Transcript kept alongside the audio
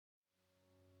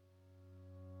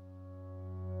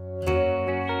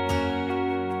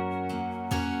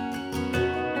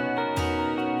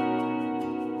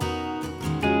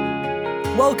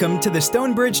Welcome to the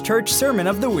Stonebridge Church Sermon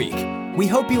of the Week. We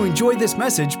hope you enjoy this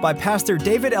message by Pastor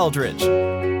David Eldridge.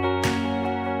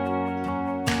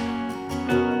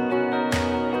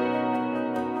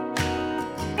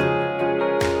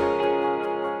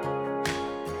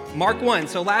 Mark 1.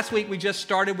 So last week we just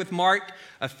started with Mark.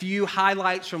 A few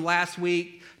highlights from last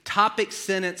week. Topic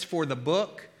sentence for the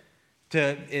book.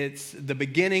 It's the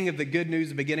beginning of the good news,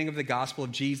 the beginning of the gospel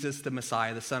of Jesus, the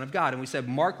Messiah, the Son of God. And we said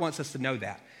Mark wants us to know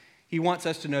that. He wants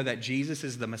us to know that Jesus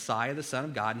is the Messiah, the Son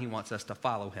of God, and he wants us to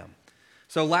follow him.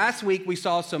 So last week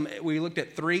we looked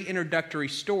at 3 introductory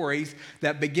stories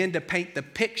that begin to paint the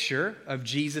picture of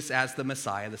Jesus as the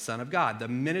Messiah, the Son of God. The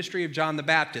ministry of John the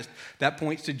Baptist, that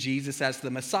points to Jesus as the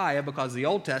Messiah because the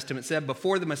Old Testament said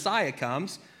before the Messiah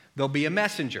comes, there'll be a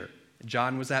messenger.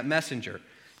 John was that messenger.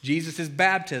 Jesus'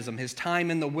 baptism, his time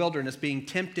in the wilderness, being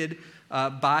tempted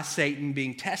by Satan,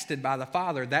 being tested by the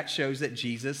Father, that shows that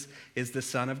Jesus is the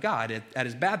Son of God. At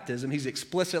his baptism, he's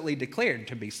explicitly declared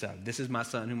to be so. This is my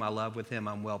Son whom I love, with him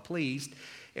I'm well pleased.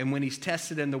 And when he's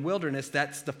tested in the wilderness,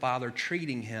 that's the Father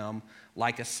treating him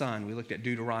like a son. We looked at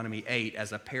Deuteronomy 8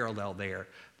 as a parallel there,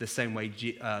 the same way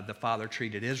the Father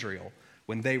treated Israel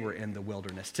when they were in the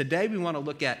wilderness. Today we want to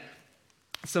look at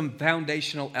some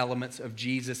foundational elements of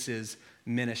Jesus'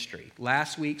 ministry.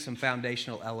 Last week, some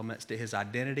foundational elements to his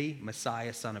identity,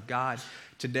 Messiah, Son of God.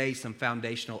 Today, some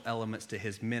foundational elements to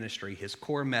his ministry, his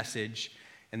core message,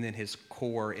 and then his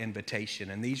core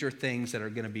invitation. And these are things that are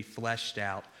going to be fleshed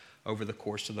out over the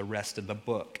course of the rest of the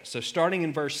book. So starting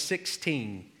in verse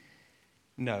 14.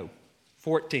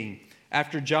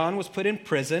 After John was put in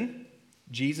prison,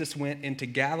 Jesus went into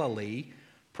Galilee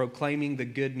proclaiming the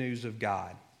good news of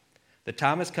God. The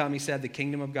time has come, he said, the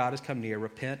kingdom of God has come near.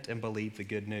 Repent and believe the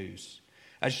good news.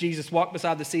 As Jesus walked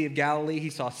beside the Sea of Galilee,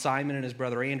 he saw Simon and his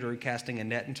brother Andrew casting a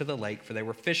net into the lake, for they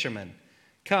were fishermen.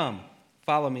 Come,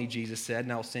 follow me, Jesus said,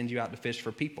 and I will send you out to fish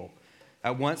for people.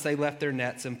 At once they left their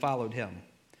nets and followed him.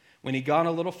 When he'd gone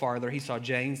a little farther, he saw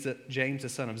James, the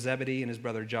son of Zebedee, and his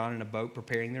brother John in a boat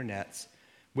preparing their nets.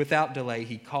 Without delay,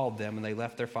 he called them, and they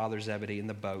left their father Zebedee in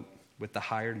the boat with the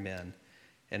hired men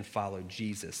and followed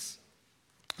Jesus.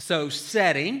 So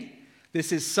setting,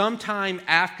 this is sometime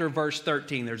after verse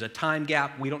 13. There's a time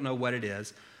gap. We don't know what it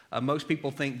is. Most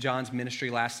people think John's ministry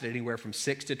lasted anywhere from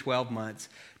 6 to 12 months.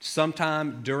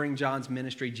 Sometime during John's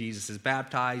ministry, Jesus is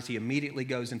baptized. He immediately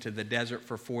goes into the desert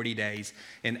for 40 days.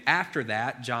 And after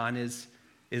that, John is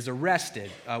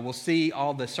arrested. We'll see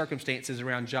all the circumstances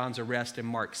around John's arrest in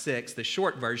Mark 6. The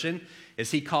short version is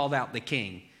he called out the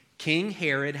king. King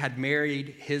Herod had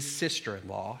married his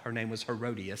sister-in-law. Her name was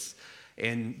Herodias.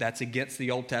 And that's against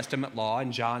the Old Testament law.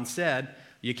 And John said,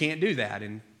 you can't do that.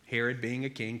 And Herod, being a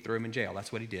king, threw him in jail.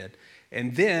 That's what he did.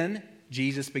 And then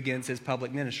Jesus begins his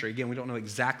public ministry. Again, we don't know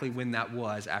exactly when that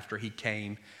was after he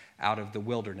came out of the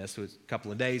wilderness. It was a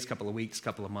couple of days, couple of weeks,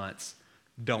 couple of months.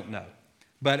 Don't know.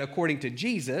 But according to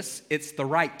Jesus, it's the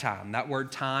right time. That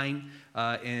word time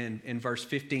in verse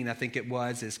 15, I think it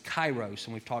was, is kairos.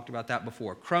 And we've talked about that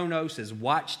before. Chronos is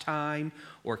watch time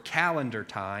or calendar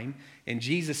time. And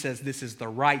Jesus says this is the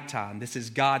right time. This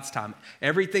is God's time.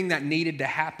 Everything that needed to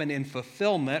happen in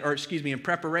in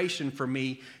preparation for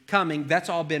me coming, that's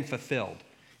all been fulfilled.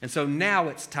 And so now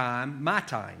it's time, my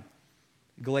time.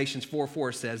 Galatians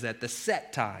 4:4 says that the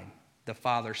set time, the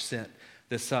Father sent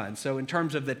the Son. So in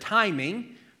terms of the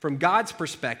timing, from God's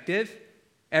perspective,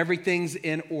 everything's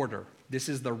in order. This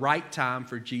is the right time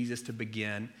for Jesus to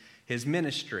begin his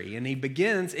ministry. And he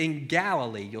begins in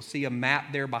Galilee. You'll see a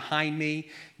map there behind me.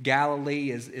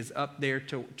 Galilee is up there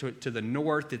to the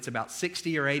north. It's about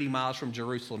 60 or 80 miles from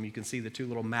Jerusalem. You can see the 2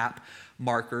 little map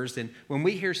markers. And when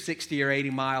we hear 60 or 80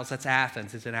 miles, that's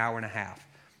Athens. It's an hour and a half.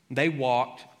 They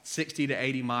walked 60 to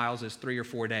 80 miles is 3 or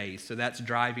 4 days. So that's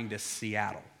driving to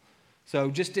Seattle. So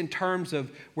just in terms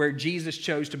of where Jesus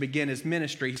chose to begin his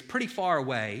ministry, he's pretty far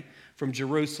away from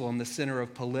Jerusalem, the center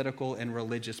of political and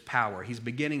religious power. He's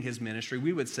beginning his ministry,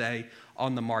 we would say,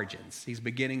 on the margins. He's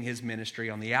beginning his ministry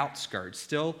on the outskirts.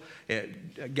 Still,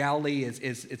 Galilee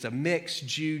it's a mixed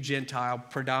Jew-Gentile,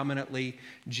 predominantly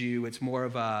Jew. It's more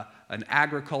of an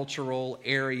agricultural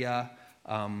area.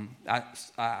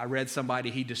 I read somebody,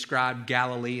 he described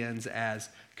Galileans as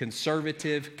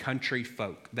conservative country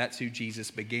folk. That's who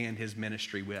Jesus began his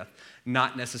ministry with,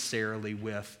 not necessarily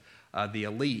with the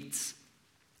elites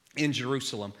in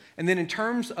Jerusalem. And then in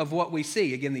terms of what we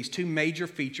see, again, these 2 major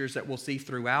features that we'll see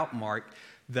throughout Mark,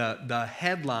 the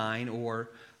headline or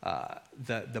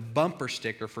the bumper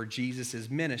sticker for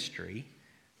Jesus' ministry,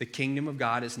 the kingdom of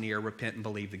God is near, repent and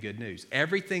believe the good news.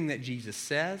 Everything that Jesus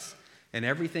says and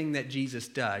everything that Jesus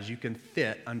does, you can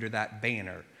fit under that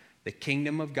banner. The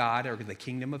kingdom of God or the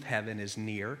kingdom of heaven is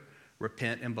near.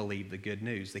 repent and believe the good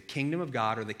news. The kingdom of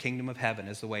God, or the kingdom of heaven,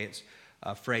 is the way it's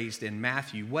phrased in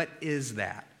Matthew. What is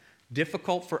that?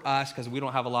 Difficult for us because we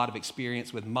don't have a lot of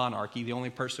experience with monarchy. The only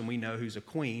person we know who's a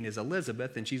queen is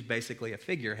Elizabeth, and she's basically a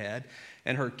figurehead.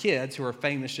 And her kids, who are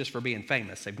famous just for being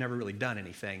famous, they've never really done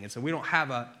anything. And so we don't have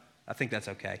I think that's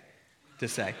okay to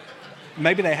say.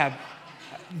 Maybe they have,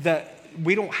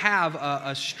 we don't have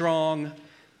a strong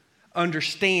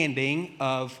understanding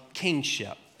of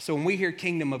kingship. So when we hear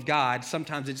kingdom of God,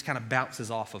 sometimes it just kind of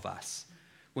bounces off of us.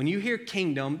 When you hear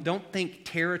kingdom, don't think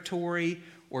territory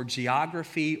or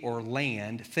geography or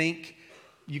land.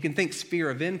 You can think sphere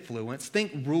of influence.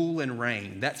 Think rule and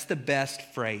reign. That's the best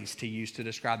phrase to use to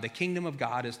describe the kingdom of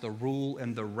God, is the rule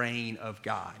and the reign of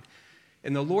God.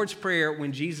 In the Lord's Prayer,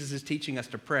 when Jesus is teaching us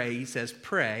to pray, he says,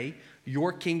 pray,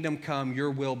 your kingdom come,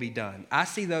 your will be done. I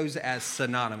see those as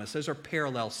synonymous. Those are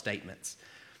parallel statements.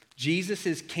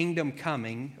 Jesus' kingdom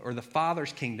coming, or the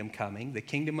Father's kingdom coming, the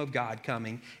kingdom of God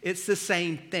coming, it's the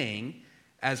same thing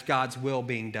as God's will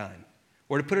being done.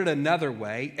 Or to put it another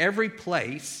way, every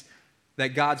place that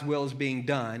God's will is being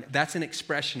done, that's an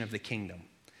expression of the kingdom.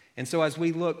 And so as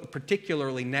we look,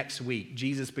 particularly next week,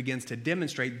 Jesus begins to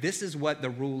demonstrate this is what the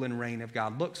rule and reign of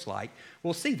God looks like.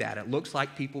 We'll see that. It looks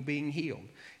like people being healed.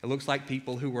 It looks like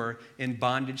people who were in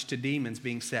bondage to demons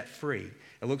being set free.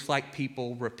 It looks like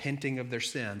people repenting of their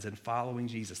sins and following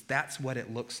Jesus. That's what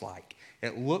it looks like.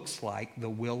 It looks like the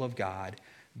will of God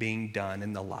being done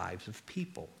in the lives of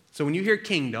people. So when you hear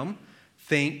kingdom,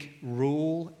 think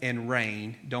rule and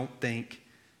reign. Don't think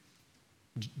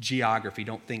geography.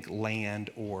 Don't think land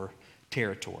or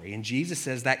territory. And Jesus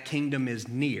says that kingdom is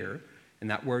near. And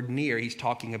that word near, he's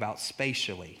talking about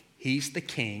spatially. He's the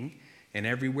king, and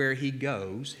everywhere he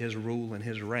goes, his rule and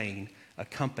his reign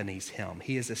accompanies him.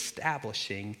 He is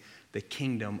establishing the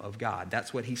kingdom of God.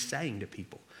 That's what he's saying to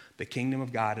people. The kingdom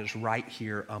of God is right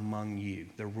here among you.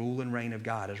 The rule and reign of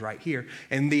God is right here.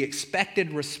 And the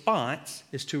expected response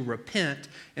is to repent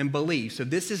and believe. So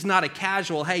this is not a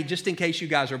casual, hey, just in case you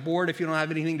guys are bored, if you don't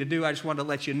have anything to do, I just wanted to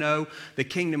let you know the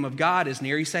kingdom of God is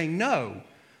near. He's saying, no,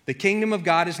 the kingdom of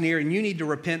God is near, and you need to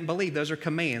repent and believe. Those are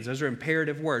commands. Those are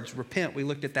imperative words. Repent, we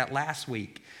looked at that last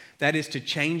week. That is to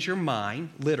change your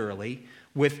mind, literally,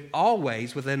 with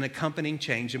an accompanying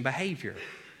change in behavior.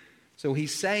 So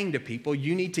he's saying to people,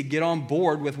 you need to get on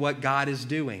board with what God is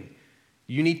doing.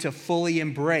 You need to fully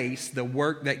embrace the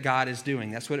work that God is doing.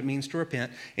 That's what it means to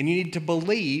repent. And you need to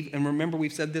believe, and remember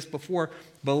we've said this before,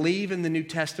 believe in the New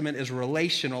Testament is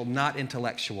relational, not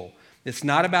intellectual. It's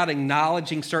not about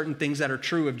acknowledging certain things that are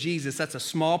true of Jesus. That's a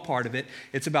small part of it.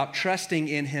 It's about trusting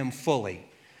in him fully.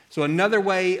 So another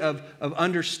way of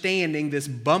understanding this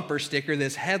bumper sticker,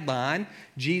 this headline,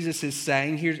 Jesus is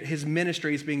saying, here his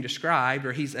ministry is being described,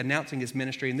 or he's announcing his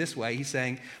ministry in this way. He's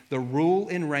saying, the rule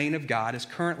and reign of God is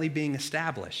currently being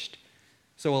established.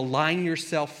 So align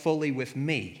yourself fully with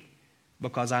me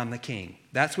because I'm the king.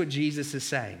 That's what Jesus is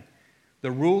saying.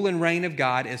 The rule and reign of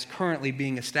God is currently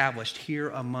being established here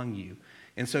among you.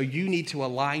 And so you need to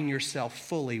align yourself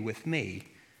fully with me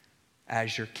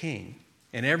as your king.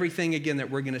 And everything, again, that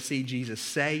we're going to see Jesus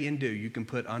say and do, you can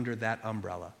put under that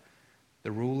umbrella.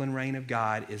 The rule and reign of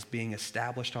God is being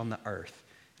established on the earth,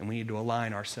 and we need to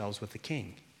align ourselves with the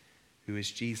King, who is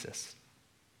Jesus.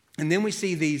 And then we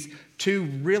see these two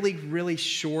really, really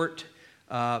short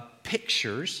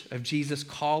pictures of Jesus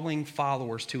calling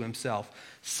followers to himself.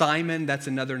 Simon, that's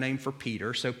another name for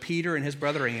Peter. So Peter and his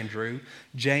brother Andrew,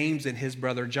 James and his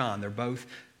brother John. They're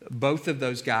both of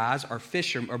those guys are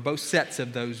fishermen, or both sets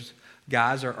of those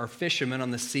guys are fishermen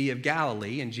on the Sea of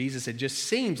Galilee, and Jesus, it just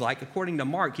seems like, according to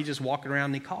Mark, he's just walking around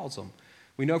and he calls them.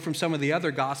 We know from some of the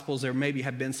other Gospels there maybe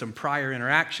have been some prior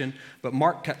interaction, but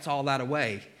Mark cuts all that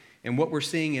away. And what we're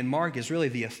seeing in Mark is really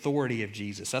the authority of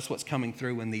Jesus. That's what's coming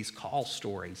through in these call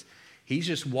stories. He's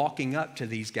just walking up to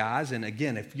these guys, and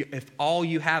again, if all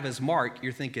you have is Mark,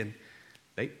 you're thinking,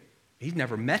 he's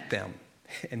never met them,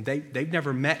 and they've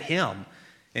never met him.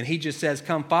 And he just says,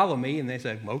 come follow me, and they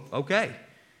say, oh, okay.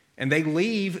 And they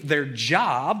leave their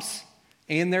jobs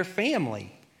and their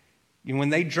family. And when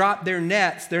they drop their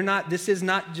nets, this is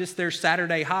not just their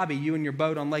Saturday hobby, you and your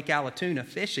boat on Lake Allatoona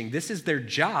fishing. This is their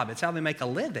job. It's how they make a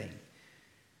living.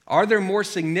 Are there more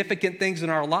significant things in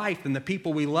our life than the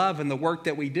people we love and the work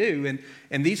that we do?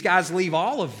 And these guys leave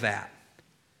all of that.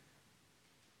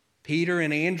 Peter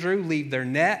and Andrew leave their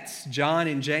nets. John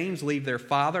and James leave their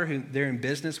father, who they're in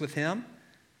business with him.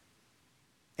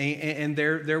 And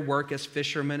their work as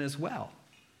fishermen as well.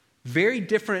 Very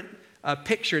different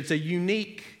picture. It's a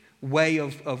unique way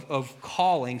of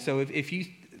calling. So if you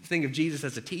think of Jesus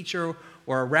as a teacher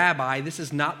or a rabbi, this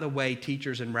is not the way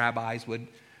teachers and rabbis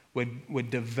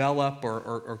would develop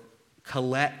or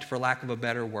collect, for lack of a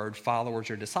better word, followers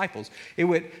or disciples.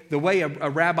 The way a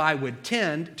rabbi would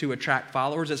tend to attract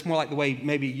followers, it's more like the way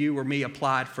maybe you or me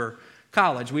applied for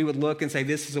college. We would look and say,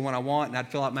 this is the one I want, and I'd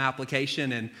fill out my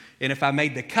application, and if I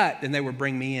made the cut, then they would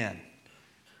bring me in.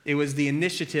 It was the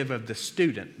initiative of the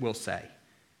student, we'll say.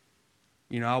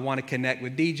 I want to connect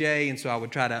with DJ, and so I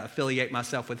would try to affiliate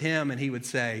myself with him, and he would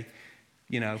say,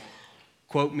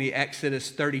 quote me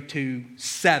Exodus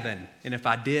 32:7, and if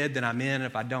I did, then I'm in, and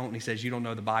if I don't, and he says, you don't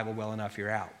know the Bible well enough, you're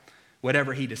out.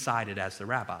 Whatever he decided as the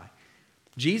rabbi.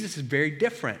 Jesus is very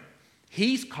different.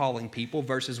 He's calling people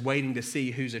versus waiting to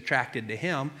see who's attracted to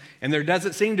him. And there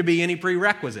doesn't seem to be any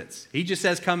prerequisites. He just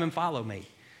says, come and follow me.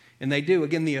 And they do.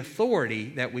 Again, the authority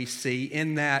that we see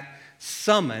in that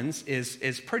summons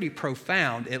is pretty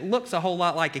profound. It looks a whole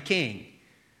lot like a king.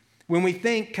 When we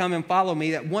think, come and follow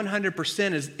me, that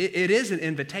 100% it is an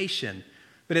invitation.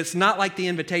 But it's not like the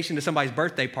invitation to somebody's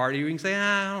birthday party. You can say,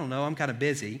 I don't know, I'm kind of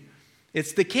busy.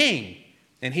 It's the king.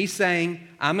 And he's saying,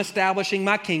 I'm establishing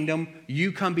my kingdom.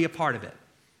 You come be a part of it.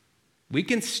 We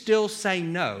can still say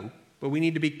no, but we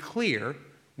need to be clear.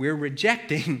 We're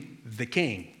rejecting the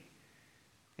king.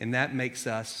 And that makes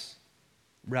us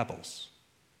rebels.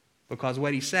 Because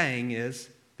what he's saying is,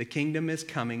 the kingdom is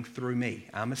coming through me.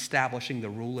 I'm establishing the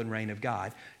rule and reign of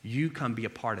God. You come be a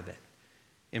part of it.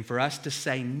 And for us to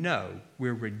say no,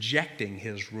 we're rejecting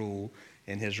his rule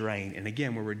and his reign. And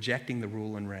again, we're rejecting the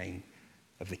rule and reign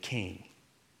of the king.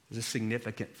 It's a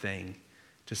significant thing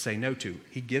to say no to.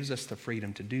 He gives us the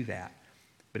freedom to do that,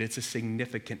 but it's a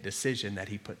significant decision that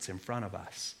he puts in front of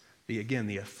us.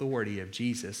 The authority of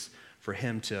Jesus for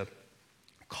him to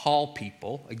call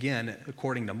people, again,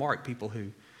 according to Mark, people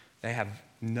who they have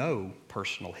no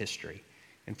personal history,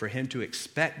 and for him to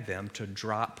expect them to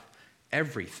drop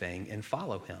everything and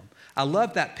follow him. I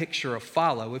love that picture of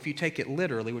follow. If you take it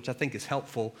literally, which I think is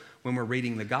helpful when we're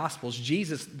reading the Gospels,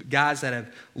 Jesus, guys that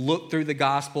have looked through the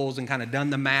Gospels and kind of done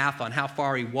the math on how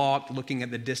far he walked, looking at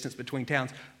the distance between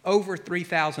towns, over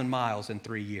 3,000 miles in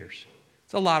 3 years.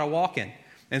 It's a lot of walking.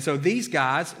 And so these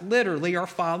guys literally are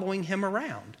following him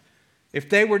around. If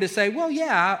they were to say, well,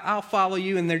 yeah, I'll follow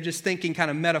you, and they're just thinking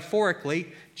kind of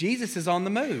metaphorically, Jesus is on the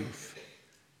move.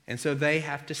 And so they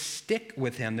have to stick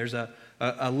with him. There's a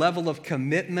level of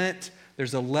commitment.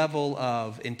 There's a level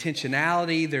of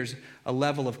intentionality. There's a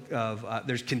level of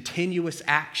there's continuous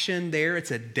action there.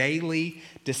 It's a daily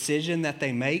decision that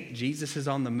they make. Jesus is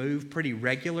on the move pretty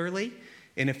regularly.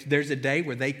 And if there's a day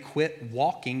where they quit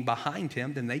walking behind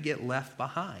him, then they get left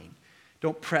behind.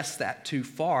 Don't press that too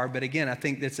far. But again, I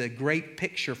think that's a great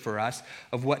picture for us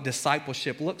of what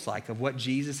discipleship looks like, of what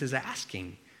Jesus is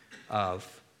asking of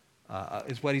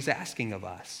is what he's asking of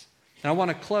us. And I want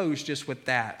to close just with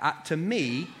that. To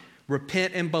me,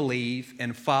 repent and believe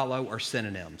and follow are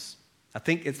synonyms. I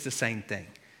think it's the same thing.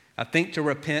 I think to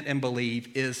repent and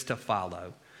believe is to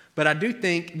follow. But I do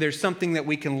think there's something that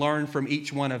we can learn from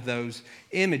each one of those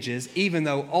images, even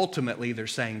though ultimately they're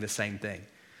saying the same thing.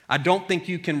 I don't think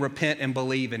you can repent and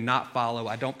believe and not follow.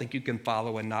 I don't think you can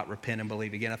follow and not repent and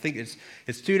believe. Again, I think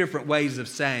it's two different ways of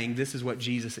saying this is what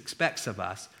Jesus expects of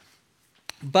us.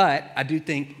 But I do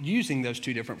think using those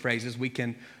two different phrases, we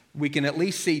can at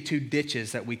least see two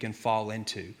ditches that we can fall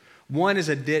into. One is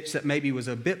a ditch that maybe was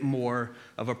a bit more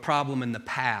of a problem in the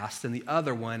past, and the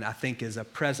other one, I think, is a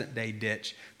present-day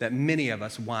ditch that many of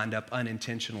us wind up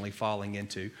unintentionally falling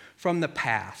into from the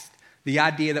past. The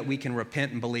idea that we can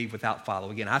repent and believe without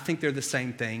follow. Again, I think they're the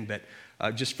same thing, but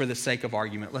just for the sake of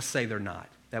argument, let's say they're not.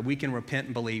 That we can repent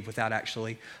and believe without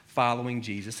actually following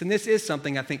Jesus. And this is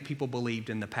something I think people believed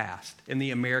in the past, in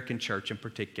the American church in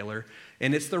particular.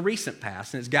 And it's the recent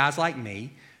past. And it's guys like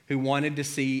me who wanted to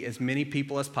see as many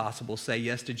people as possible say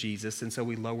yes to Jesus. And so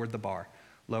we lowered the bar.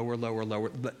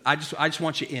 Lower. I just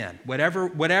want you in. Whatever,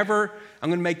 I'm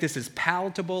going to make this as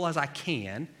palatable as I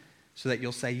can so that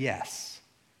you'll say yes.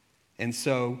 And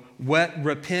so what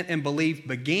repent and believe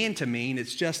began to mean,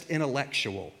 it's just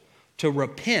intellectual. To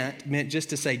repent meant just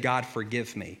to say, God,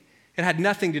 forgive me. It had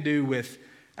nothing to do with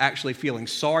actually feeling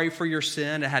sorry for your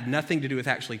sin. It had nothing to do with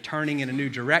actually turning in a new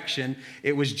direction.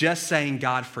 It was just saying,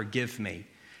 God, forgive me.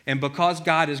 And because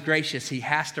God is gracious, he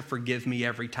has to forgive me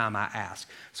every time I ask.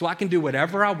 So I can do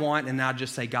whatever I want, and I'll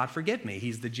just say, God, forgive me.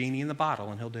 He's the genie in the bottle,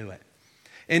 and he'll do it.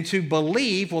 And to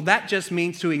believe, well, that just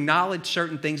means to acknowledge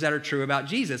certain things that are true about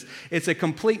Jesus. It's a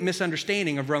complete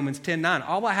misunderstanding of Romans 10:9.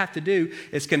 All I have to do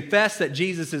is confess that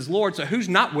Jesus is Lord. So who's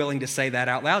not willing to say that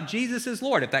out loud? Jesus is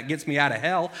Lord. If that gets me out of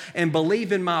hell, and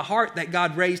believe in my heart that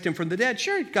God raised him from the dead.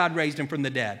 Sure, God raised him from the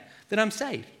dead. Then I'm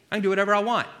saved. I can do whatever I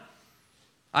want.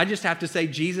 I just have to say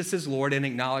Jesus is Lord and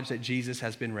acknowledge that Jesus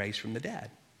has been raised from the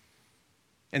dead.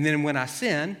 And then when I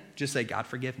sin, just say, God,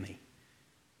 forgive me.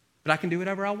 but I can do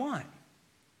whatever I want.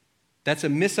 That's a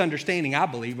misunderstanding, I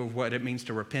believe, of what it means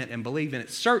to repent and believe, and it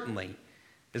certainly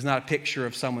is not a picture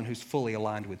of someone who's fully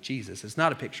aligned with Jesus. It's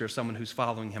not a picture of someone who's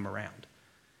following him around.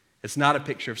 It's not a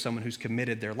picture of someone who's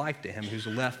committed their life to him, who's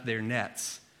left their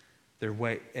nets, their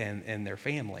way, and their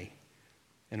family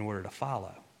in order to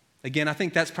follow. Again, I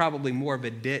think that's probably more of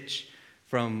a ditch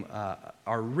from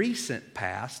our recent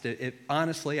past.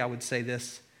 Honestly, I would say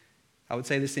this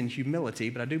in humility,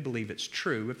 but I do believe it's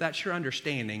true. If that's your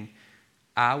understanding,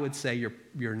 I would say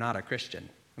you're not a Christian.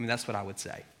 I mean, that's what I would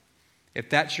say. If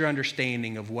that's your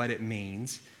understanding of what it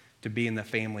means to be in the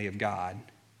family of God,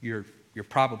 you're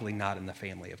probably not in the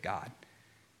family of God.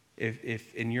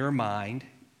 If in your mind,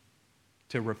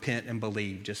 to repent and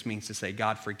believe just means to say,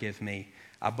 God, forgive me.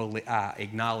 I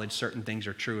acknowledge certain things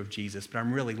are true of Jesus, but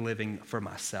I'm really living for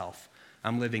myself.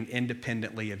 I'm living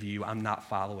independently of you. I'm not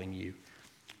following you.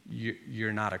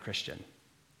 You're not a Christian.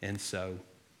 And so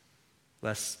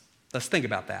let's think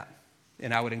about that.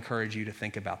 And I would encourage you to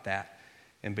think about that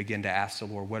and begin to ask the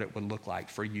Lord what it would look like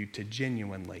for you to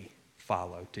genuinely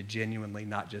follow, to genuinely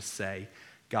not just say,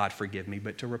 God, forgive me,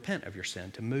 but to repent of your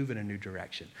sin, to move in a new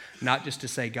direction. Not just to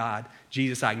say, God,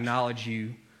 Jesus, I acknowledge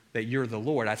you that you're the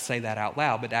Lord. I say that out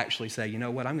loud, but to actually say, you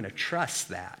know what, I'm going to trust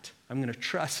that. I'm going to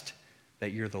trust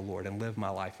that you're the Lord and live my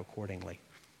life accordingly.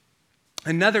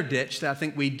 Another ditch that I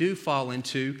think we do fall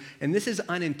into, and this is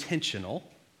unintentional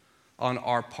on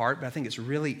our part, but I think it's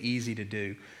really easy to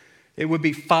do. It would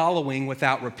be following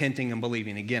without repenting and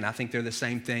believing. Again, I think they're the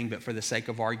same thing, but for the sake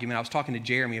of argument, I was talking to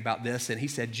Jeremy about this, and he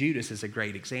said Judas is a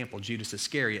great example. Judas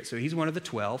Iscariot. So he's one of the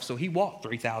 12, so he walked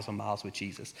 3,000 miles with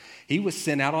Jesus. He was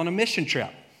sent out on a mission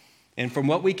trip. And from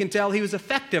what we can tell, he was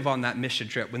effective on that mission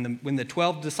trip. When the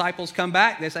 12 disciples come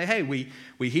back, they say, hey,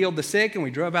 we healed the sick and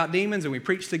we drove out demons and we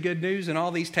preached the good news in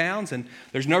all these towns. And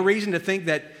there's no reason to think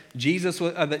that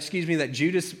that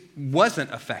Judas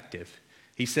wasn't effective.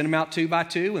 He sent them out 2 by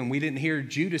 2, and we didn't hear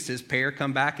Judas's pair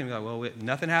come back and go, well,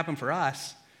 nothing happened for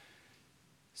us.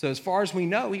 So as far as we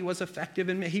know, he was effective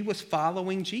and he was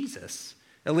following Jesus,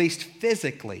 at least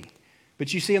physically.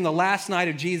 But you see, in the last night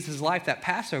of Jesus' life, that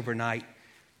Passover night,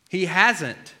 he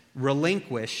hasn't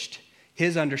relinquished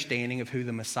his understanding of who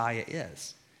the Messiah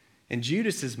is. In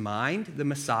Judas's mind, the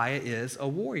Messiah is a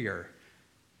warrior.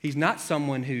 He's not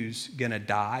someone who's going to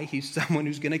die. He's someone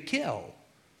who's going to kill.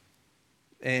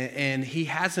 And he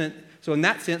hasn't, so in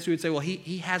that sense, we would say, well,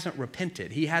 he hasn't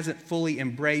repented. He hasn't fully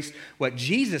embraced what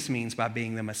Jesus means by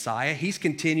being the Messiah. He's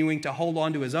continuing to hold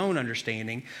on to his own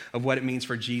understanding of what it means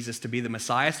for Jesus to be the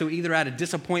Messiah. So either out of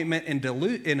disappointment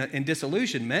and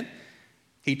disillusionment,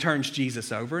 he turns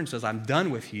Jesus over and says, I'm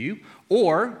done with you.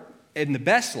 Or, in the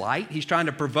best light, he's trying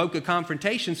to provoke a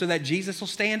confrontation so that Jesus will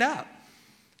stand up.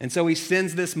 And so he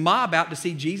sends this mob out to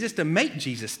see Jesus to make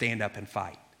Jesus stand up and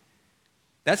fight.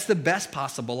 That's the best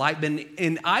possible light. But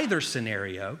in either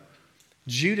scenario,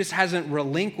 Judas hasn't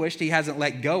relinquished, he hasn't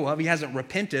let go of, he hasn't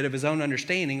repented of his own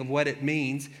understanding of what it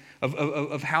means,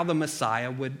 of how the Messiah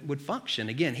would function.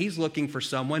 Again, he's looking for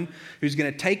someone who's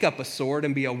going to take up a sword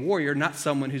and be a warrior, not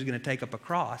someone who's going to take up a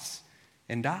cross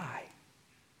and die.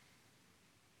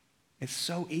 It's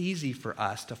so easy for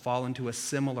us to fall into a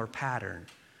similar pattern.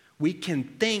 We can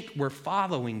think we're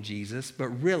following Jesus, but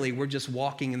really we're just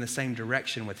walking in the same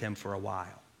direction with him for a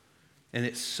while. And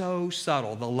it's so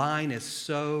subtle. The line is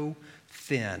so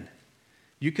thin.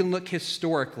 You can look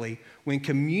historically when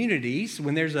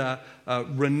there's a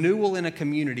renewal in a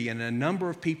community and a number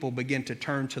of people begin to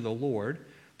turn to the Lord,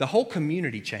 the whole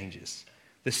community changes.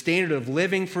 The standard of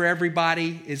living for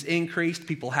everybody is increased.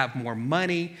 People have more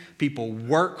money. People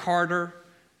work harder.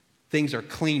 Things are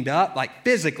cleaned up. Like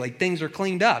physically, things are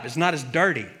cleaned up. It's not as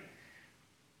dirty.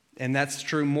 And that's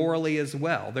true morally as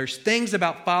well. There's things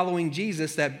about following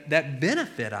Jesus that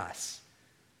benefit us.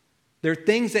 There are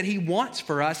things that he wants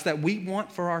for us that we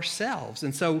want for ourselves.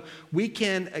 And so we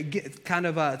can kind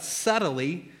of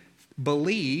subtly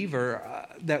believe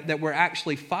that we're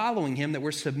actually following him, that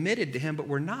we're submitted to him, but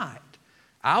we're not.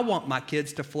 I want my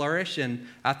kids to flourish, and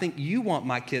I think you want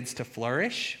my kids to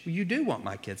flourish. You do want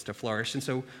my kids to flourish. And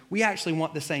so we actually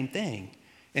want the same thing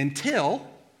until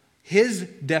his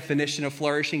definition of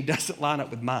flourishing doesn't line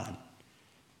up with mine.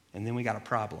 And then we got a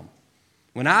problem.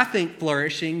 When I think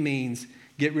flourishing means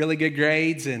get really good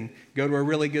grades and go to a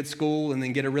really good school and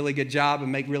then get a really good job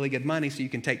and make really good money so you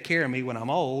can take care of me when I'm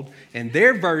old. And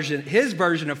his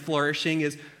version of flourishing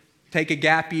is take a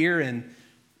gap year and,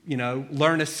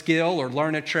 learn a skill or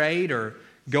learn a trade or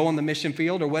go on the mission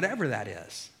field or whatever that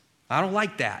is. I don't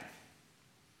like that.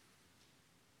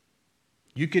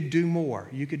 You could do more.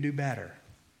 You could do better.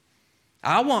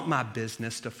 I want my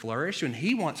business to flourish and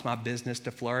he wants my business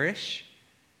to flourish.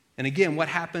 And again, what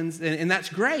happens, and that's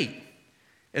great,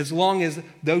 as long as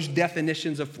those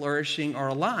definitions of flourishing are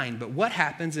aligned. But what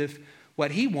happens if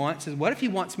what he wants is, what if he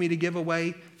wants me to give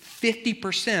away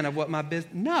 50% of what my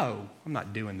business? No, I'm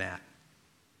not doing that.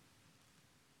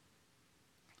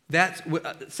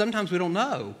 Sometimes we don't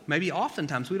know. Maybe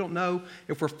oftentimes we don't know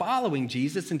if we're following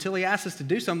Jesus until he asks us to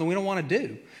do something we don't want to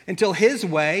do, until his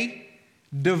way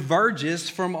diverges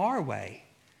from our way.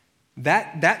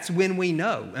 That's when we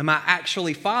know. Am I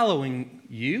actually following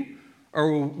you,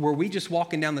 or were we just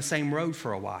walking down the same road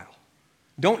for a while?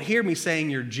 Don't hear me saying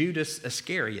you're Judas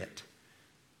Iscariot,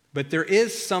 but there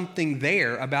is something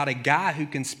there about a guy who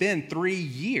can spend 3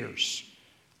 years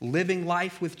living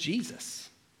life with Jesus,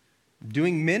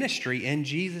 doing ministry in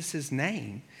Jesus'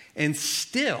 name, and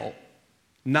still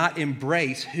not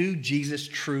embrace who Jesus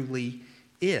truly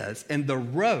is and the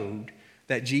road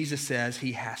that Jesus says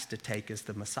he has to take as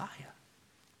the Messiah.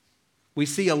 We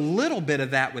see a little bit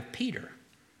of that with Peter.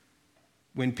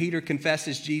 When Peter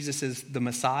confesses Jesus as the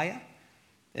Messiah,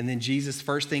 and then Jesus,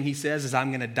 first thing he says is, I'm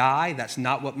going to die. That's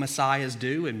not what Messiahs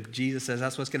do. And Jesus says,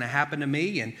 that's what's going to happen to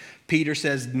me. And Peter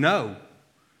says, no.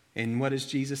 And what does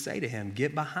Jesus say to him?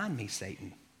 Get behind me,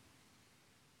 Satan.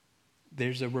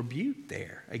 There's a rebuke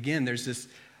there. Again, there's this,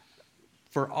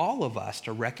 for all of us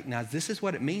to recognize this is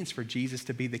what it means for Jesus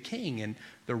to be the king. And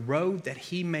the road that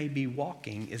he may be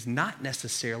walking is not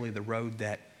necessarily the road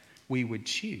that we would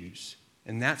choose.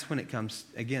 And that's when it comes,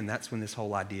 again, that's when this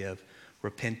whole idea of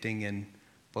repenting and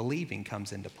believing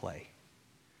comes into play.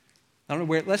 I don't know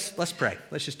where, let's pray.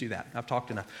 Let's just do that. I've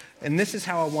talked enough. And this is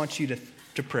how I want you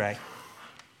to pray.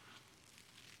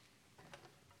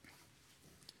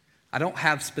 I don't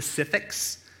have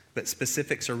specifics, but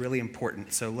specifics are really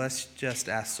important. So let's just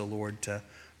ask the Lord to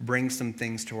bring some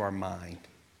things to our mind.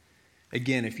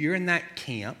 Again, if you're in that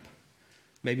camp,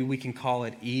 maybe we can call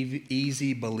it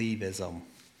easy believism.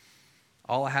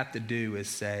 All I have to do is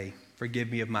say,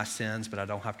 forgive me of my sins, but I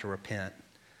don't have to repent.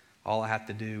 All I have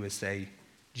to do is say,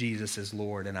 Jesus is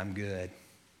Lord and I'm good.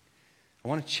 I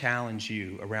want to challenge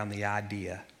you around the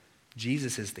idea,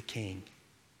 Jesus is the king.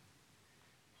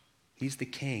 He's the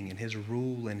king, and his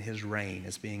rule and his reign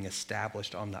is being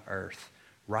established on the earth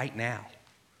right now.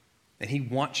 And he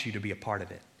wants you to be a part of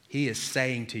it. He is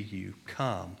saying to you,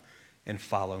 come and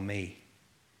follow me.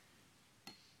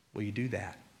 Will you do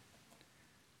that?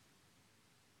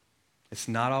 It's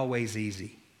not always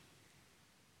easy,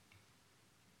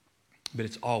 but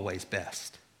it's always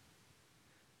best.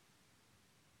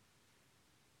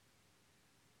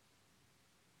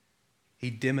 He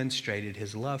demonstrated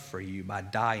his love for you by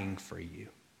dying for you.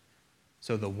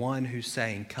 So the one who's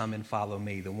saying, come and follow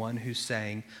me, the one who's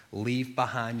saying, leave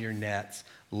behind your nets,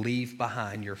 leave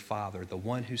behind your father, the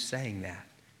one who's saying that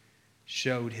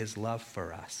showed his love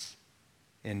for us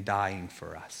in dying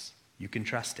for us. You can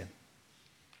trust him.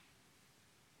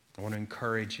 I want to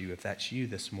encourage you, if that's you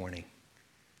this morning,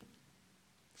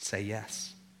 say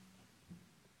yes.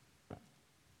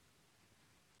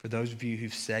 For those of you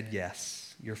who've said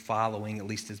yes, you're following at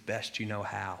least as best you know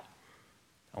how.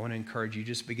 I want to encourage you,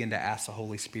 just begin to ask the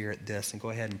Holy Spirit this, and go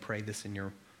ahead and pray this in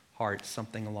your heart,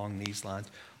 something along these lines.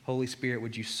 Holy Spirit,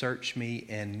 would you search me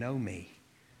and know me?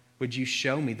 Would you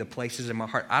show me the places in my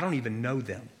heart? I don't even know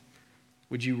them.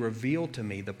 Would you reveal to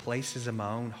me the places in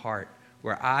my own heart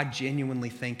where I genuinely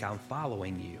think I'm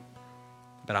following you,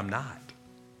 but I'm not?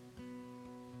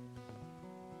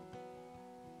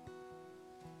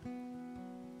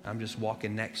 I'm just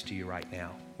walking next to you right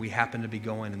now. We happen to be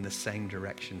going in the same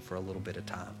direction for a little bit of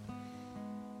time.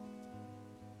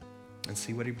 And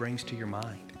see what he brings to your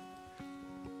mind.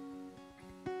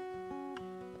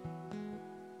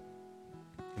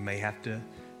 It may have to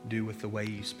do with the way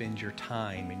you spend your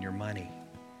time and your money.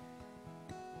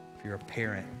 If you're a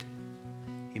parent,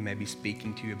 he may be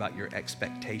speaking to you about your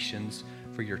expectations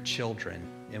for your children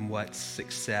and what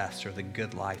success or the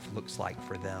good life looks like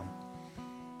for them.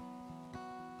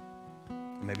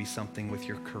 Maybe something with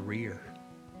your career.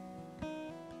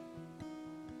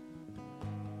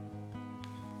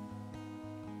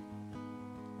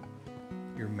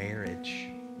 Your marriage.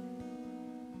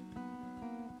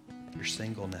 Your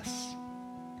singleness.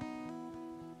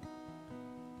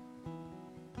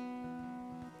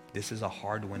 This is a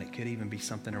hard one. It could even be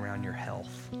something around your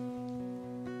health. We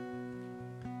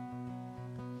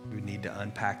would need to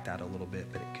unpack that a little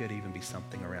bit, but it could even be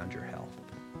something around your health.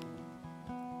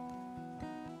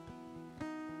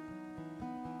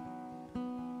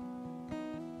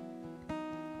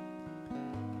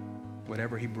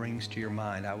 Whatever he brings to your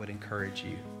mind, I would encourage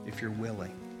you, if you're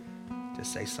willing, to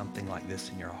say something like this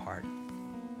in your heart.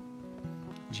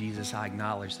 Jesus, I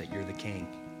acknowledge that you're the king.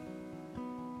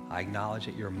 I acknowledge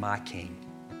that you're my king.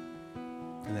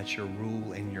 and that your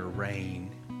rule and your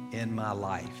reign in my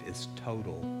life is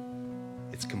total.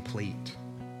 It's complete.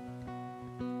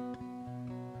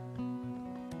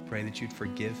 Pray that you'd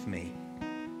forgive me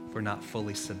for not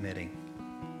fully submitting.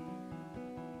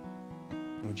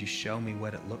 Would you show me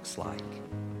what it looks like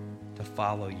to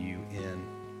follow you in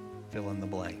fill in the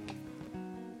blank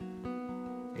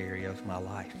area of my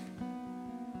life?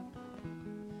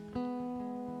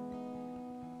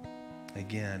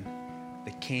 Again,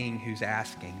 the king who's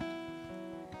asking,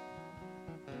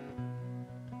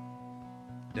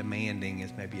 demanding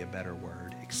is maybe a better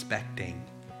word, expecting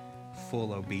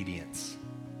full obedience,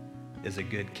 is a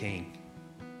good king.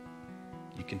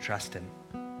 You can trust him,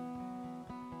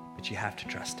 but you have to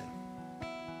trust him.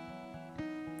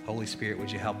 Holy Spirit,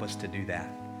 would you help us to do that?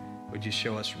 Would you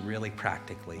show us really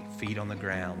practically, feet on the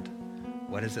ground,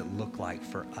 what does it look like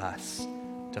for us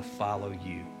to follow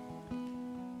you?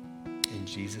 In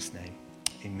Jesus' name,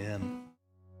 amen.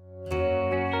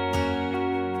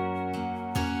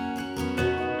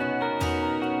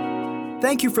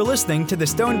 Thank you for listening to the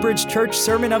Stonebridge Church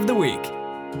Sermon of the Week.